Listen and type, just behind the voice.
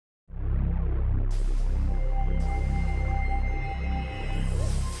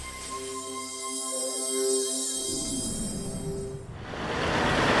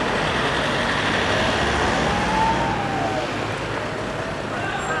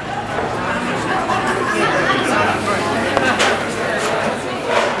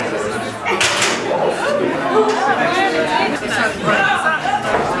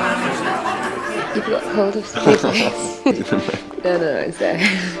No, it's there.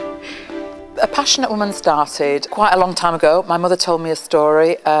 A Passionate Woman started quite a long time ago. My mother told me a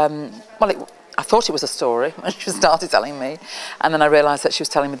story. I thought it was a story when she started telling me, and then I realised that she was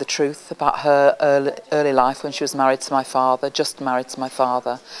telling me the truth about her early life when she was married to my father, just married to my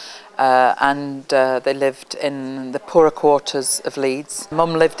father. They lived in the poorer quarters of Leeds.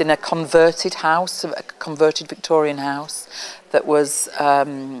 Mum lived in a converted house, a converted Victorian house that was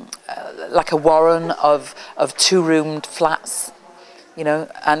like a warren of two-roomed flats, you know,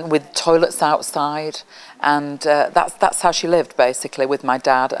 and with toilets outside, and that's how she lived basically with my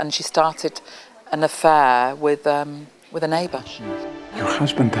dad. And she started an affair with a neighbour. Your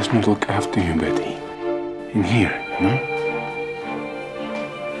husband does not look after you, Betty. In here, no?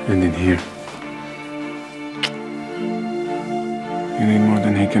 And in here. You need more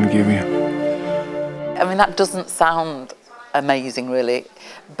than he can give you. I mean, that doesn't sound amazing, really,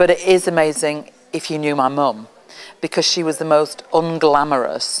 but it is amazing if you knew my mum, because she was the most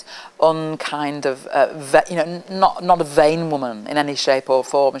unglamorous, unkind of, you know, not a vain woman in any shape or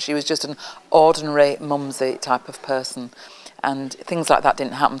form. She was just an ordinary mumsy type of person, and things like that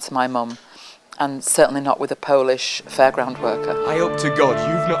didn't happen to my mum, and certainly not with a Polish fairground worker. I hope to God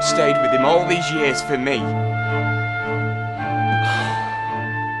you've not stayed with him all these years for me.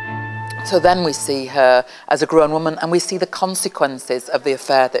 So then we see her as a grown woman, and we see the consequences of the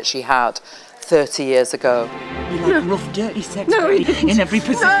affair that she had 30 years ago. You like rough, dirty sex in every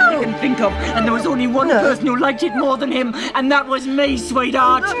position you can think of, and there was only one person who liked it more than him, and that was me,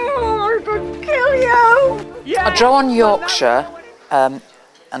 sweetheart. Oh, I could kill you! Yeah. I draw on Yorkshire, and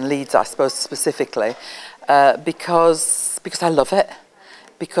Leeds, I suppose, specifically, because I love it,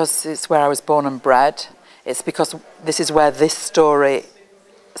 because it's where I was born and bred. It's because this is where this story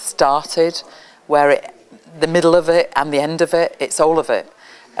started, where the middle of it and the end of it, it's all of it.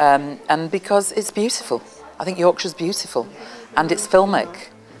 And because it's beautiful. I think Yorkshire's beautiful, and it's filmic.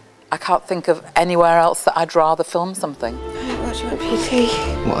 I can't think of anywhere else that I'd rather film something. What do you want for your tea?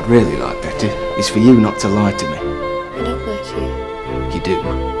 What I'd really like, Betty, is for you not to lie to me. I don't lie to you. You do.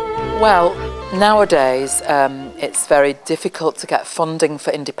 Well, nowadays it's very difficult to get funding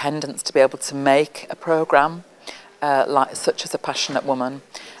for independents to be able to make a programme such as A Passionate Woman.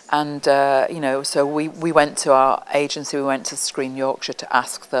 And, you know, so we went to our agency, we went to Screen Yorkshire to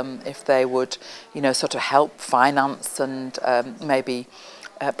ask them if they would, you know, sort of help finance and maybe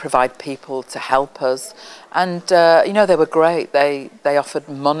provide people to help us. And, you know, they were great. They offered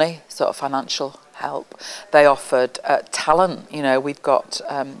money, sort of financial help. They offered talent. You know, we've got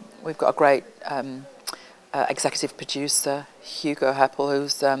a great executive producer, Hugo Heppel,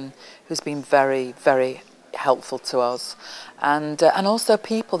 who's been very, very helpful to us, and also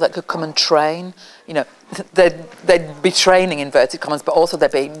people that could come and train. You know, they'd be training inverted commas, but also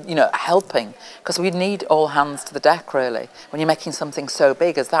they'd be, you know, helping, because we need all hands to the deck really when you're making something so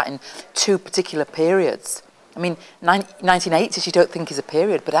big as that in two particular periods. I mean, 1980s you don't think is a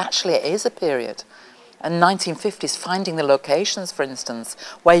period, but actually it is a period. And 1950s, finding the locations, for instance,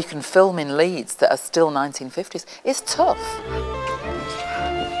 where you can film in Leeds that are still 1950s, is tough.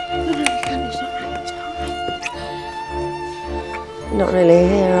 Not really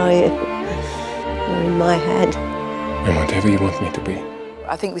here, are you? You're in my head. And whatever you want me to be.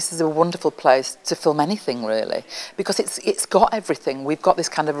 I think this is a wonderful place to film anything, really, because it's got everything. We've got this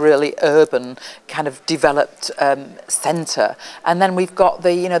kind of really urban, kind of developed centre, and then we've got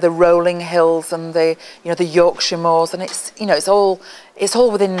the, you know, the rolling hills and the, you know, the Yorkshire moors, and it's, you know, it's all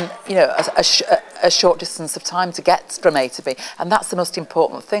within, you know, a short distance of time to get from A to B, and that's the most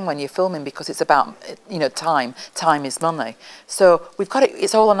important thing when you're filming, because it's about, you know, time. Time is money. So we've got it.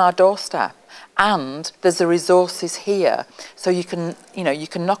 It's all on our doorstep. And there's the resources here, so you can, you know, you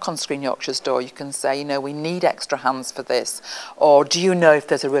can knock on Screen Yorkshire's door. You can say, you know, we need extra hands for this, or do you know if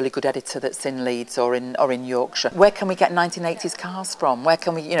there's a really good editor that's in Leeds or in Yorkshire? Where can we get 1980s cars from? Where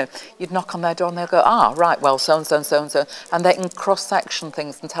can we, you know, you'd knock on their door and they'll go, ah, right, well, so and so and so and so, and they can cross-section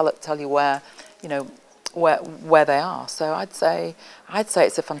things and tell you where, you know, where they are. So I'd say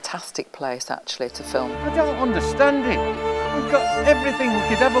it's a fantastic place actually to film. I don't understand it. We've got everything we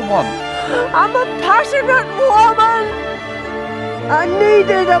could ever want. I'm a passionate woman! I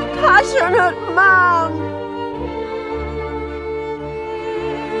needed a passionate man!